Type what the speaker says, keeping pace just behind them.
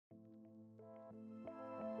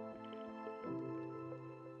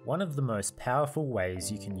One of the most powerful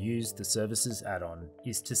ways you can use the Services add-on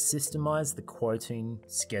is to systemise the quoting,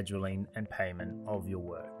 scheduling and payment of your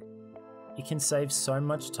work. It can save so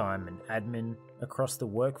much time and admin across the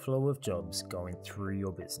workflow of jobs going through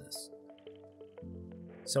your business.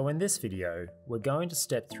 So in this video, we're going to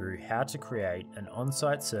step through how to create an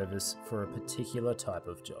on-site service for a particular type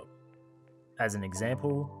of job. As an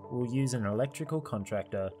example, we'll use an electrical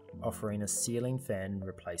contractor offering a ceiling fan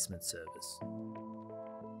replacement service.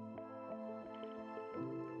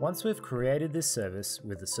 Once we've created this service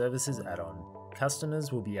with the Services add-on,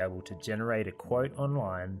 customers will be able to generate a quote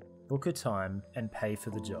online, book a time, and pay for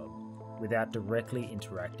the job, without directly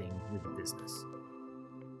interacting with the business.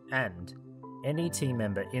 And any team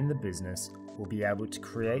member in the business will be able to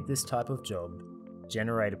create this type of job,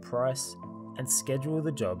 generate a price, and schedule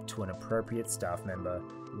the job to an appropriate staff member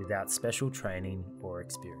without special training or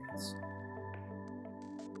experience.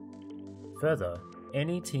 Further,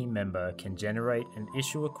 any team member can generate and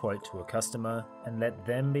issue a quote to a customer and let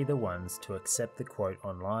them be the ones to accept the quote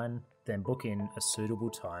online, then book in a suitable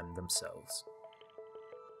time themselves.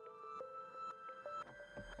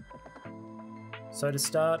 So to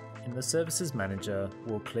start, in the Services Manager,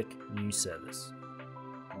 we'll click New Service.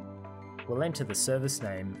 We'll enter the service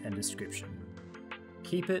name and description.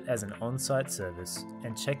 Keep it as an on-site service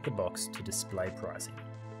and check the box to display pricing.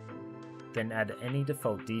 Then add any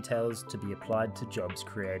default details to be applied to jobs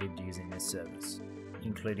created using this service,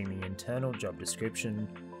 including the internal job description,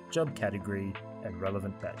 job category, and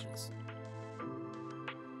relevant badges.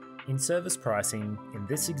 In service pricing, in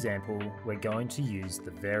this example, we're going to use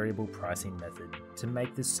the variable pricing method to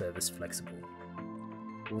make this service flexible.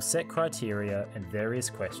 We'll set criteria and various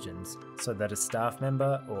questions so that a staff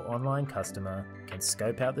member or online customer can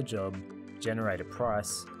scope out the job, generate a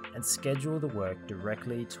price, and schedule the work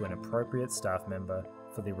directly to an appropriate staff member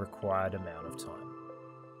for the required amount of time.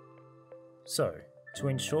 So, to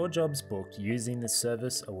ensure jobs booked using this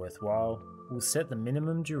service are worthwhile, we'll set the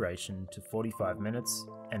minimum duration to 45 minutes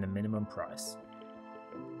and a minimum price.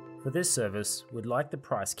 For this service, we'd like the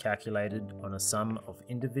price calculated on a sum of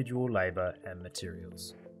individual labour and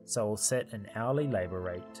materials, so we'll set an hourly labour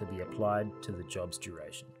rate to be applied to the job's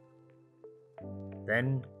duration.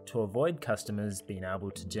 Then, to avoid customers being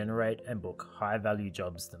able to generate and book high-value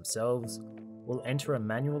jobs themselves, we'll enter a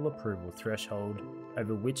manual approval threshold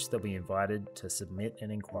over which they'll be invited to submit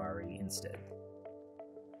an inquiry instead.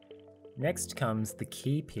 Next comes the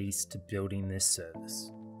key piece to building this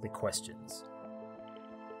service, the questions.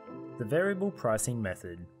 The variable pricing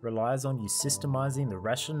method relies on you systemising the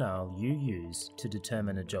rationale you use to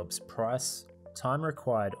determine a job's price, time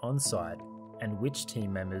required on-site, and which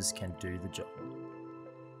team members can do the job.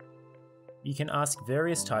 You can ask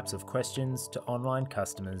various types of questions to online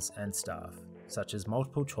customers and staff, such as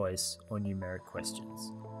multiple choice or numeric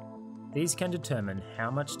questions. These can determine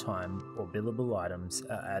how much time or billable items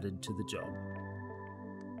are added to the job.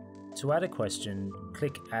 To add a question,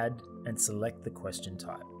 click Add and select the question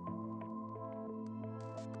type.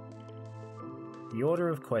 The order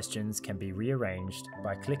of questions can be rearranged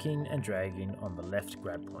by clicking and dragging on the left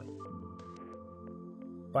grab point.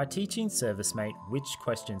 By teaching ServiceMate which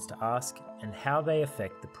questions to ask and how they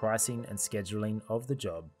affect the pricing and scheduling of the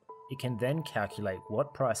job, it can then calculate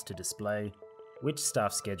what price to display, which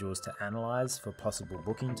staff schedules to analyse for possible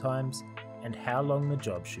booking times, and how long the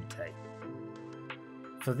job should take.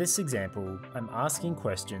 For this example, I'm asking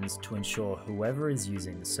questions to ensure whoever is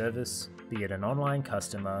using the service, be it an online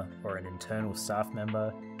customer or an internal staff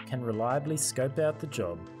member, can reliably scope out the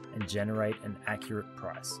job and generate an accurate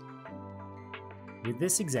price. With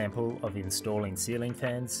this example of installing ceiling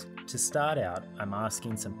fans, to start out, I'm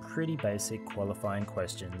asking some pretty basic qualifying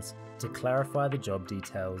questions to clarify the job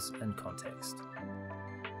details and context.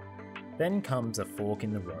 Then comes a fork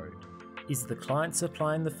in the road. Is the client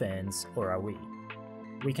supplying the fans or are we?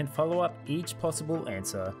 We can follow up each possible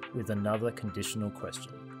answer with another conditional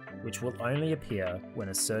question, which will only appear when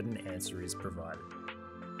a certain answer is provided.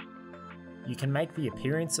 You can make the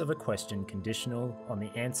appearance of a question conditional on the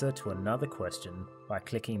answer to another question by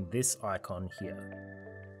clicking this icon here.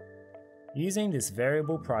 Using this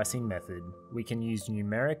variable pricing method, we can use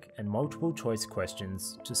numeric and multiple choice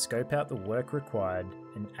questions to scope out the work required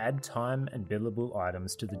and add time and billable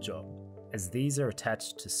items to the job, as these are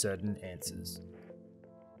attached to certain answers.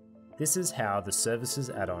 This is how the Services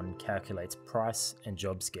add-on calculates price and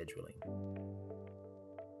job scheduling.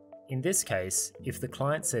 In this case, if the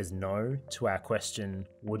client says no to our question,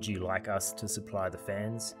 "Would you like us to supply the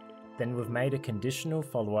fans?" then we've made a conditional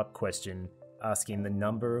follow-up question asking the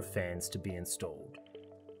number of fans to be installed.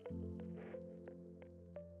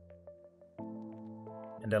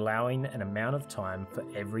 and allowing an amount of time for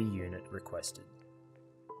every unit requested.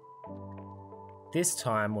 This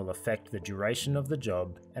time will affect the duration of the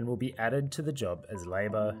job and will be added to the job as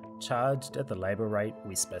labour, charged at the labour rate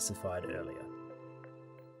we specified earlier.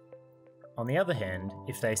 On the other hand,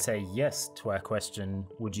 if they say yes to our question,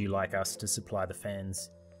 "Would you like us to supply the fans?"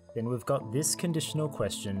 then we've got this conditional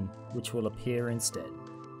question which will appear instead,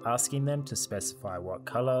 asking them to specify what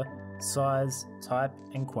colour, size, type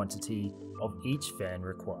and quantity of each fan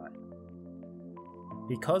required.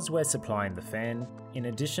 Because we're supplying the fan, in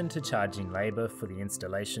addition to charging labour for the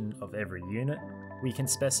installation of every unit, we can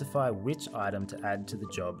specify which item to add to the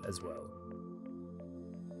job as well.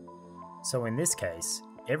 So in this case,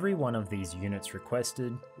 every one of these units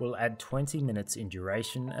requested will add 20 minutes in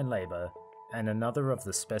duration and labour and another of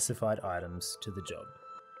the specified items to the job.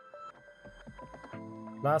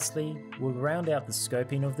 Lastly, we'll round out the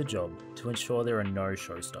scoping of the job to ensure there are no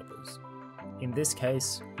showstoppers. In this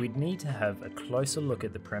case, we'd need to have a closer look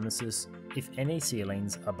at the premises if any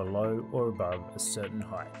ceilings are below or above a certain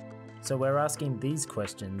height. So we're asking these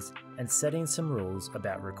questions and setting some rules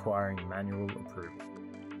about requiring manual approval.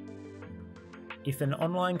 If an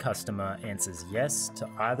online customer answers yes to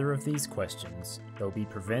either of these questions, they'll be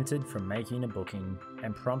prevented from making a booking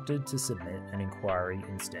and prompted to submit an inquiry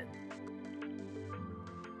instead.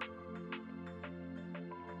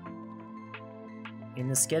 In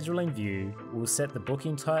the scheduling view, we'll set the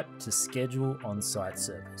booking type to schedule on-site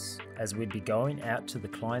service, as we'd be going out to the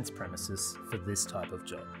client's premises for this type of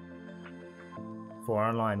job. For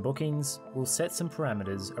online bookings, we'll set some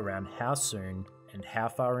parameters around how soon and how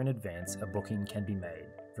far in advance a booking can be made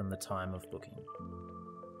from the time of booking.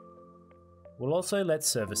 We'll also let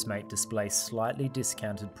ServiceMate display slightly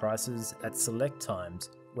discounted prices at select times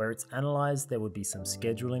where it's analysed there would be some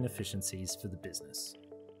scheduling efficiencies for the business.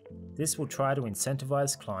 This will try to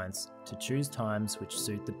incentivise clients to choose times which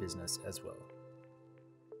suit the business as well.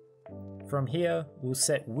 From here, we'll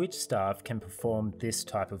set which staff can perform this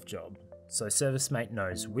type of job, so ServiceMate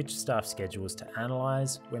knows which staff schedules to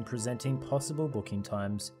analyse when presenting possible booking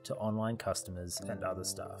times to online customers and other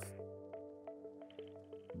staff.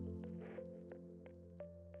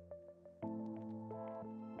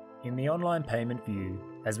 In the online payment view,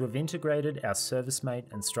 as we've integrated our ServiceMate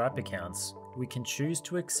and Stripe accounts, we can choose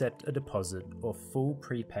to accept a deposit or full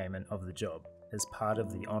prepayment of the job as part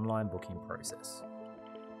of the online booking process.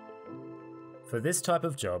 For this type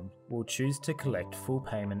of job, we'll choose to collect full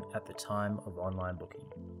payment at the time of online booking.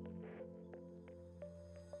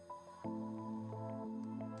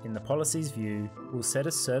 In the policies view, we'll set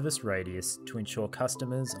a service radius to ensure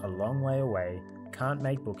customers a long way away can't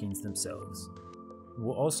make bookings themselves.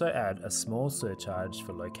 We'll also add a small surcharge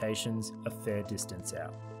for locations a fair distance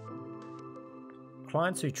out.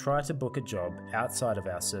 Clients who try to book a job outside of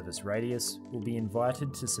our service radius will be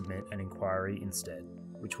invited to submit an inquiry instead,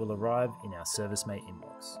 which will arrive in our ServiceMate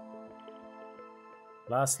inbox.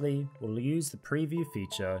 Lastly, we'll use the preview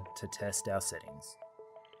feature to test our settings.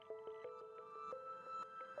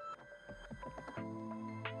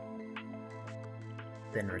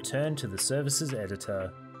 Then return to the Services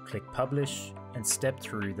editor, click Publish, and step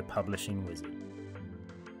through the publishing wizard.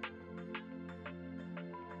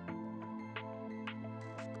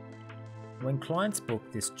 When clients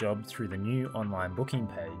book this job through the new online booking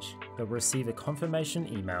page, they'll receive a confirmation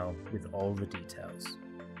email with all the details.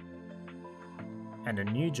 And a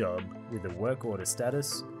new job with a work order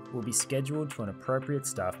status will be scheduled to an appropriate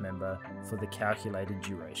staff member for the calculated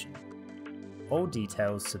duration. All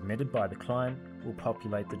details submitted by the client will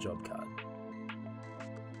populate the job card.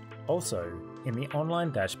 Also, in the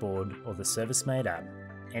online dashboard or the ServiceMate app,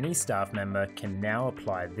 any staff member can now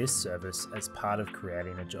apply this service as part of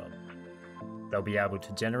creating a job. They'll be able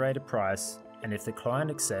to generate a price, and if the client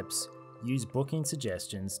accepts, use booking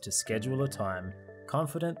suggestions to schedule a time,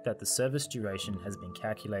 confident that the service duration has been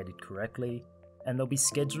calculated correctly, and they'll be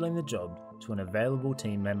scheduling the job to an available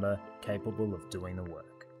team member capable of doing the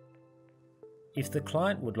work. If the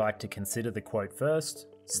client would like to consider the quote first,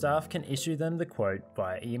 staff can issue them the quote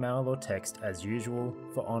via email or text as usual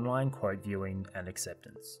for online quote viewing and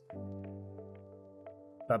acceptance.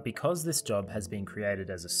 But because this job has been created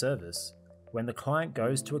as a service, when the client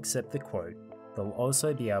goes to accept the quote, they'll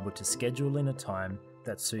also be able to schedule in a time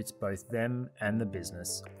that suits both them and the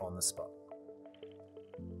business on the spot.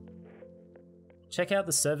 Check out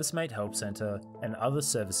the ServiceMate Help Center and other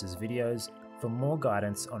services videos for more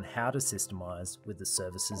guidance on how to systemise with the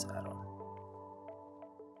Services add-on.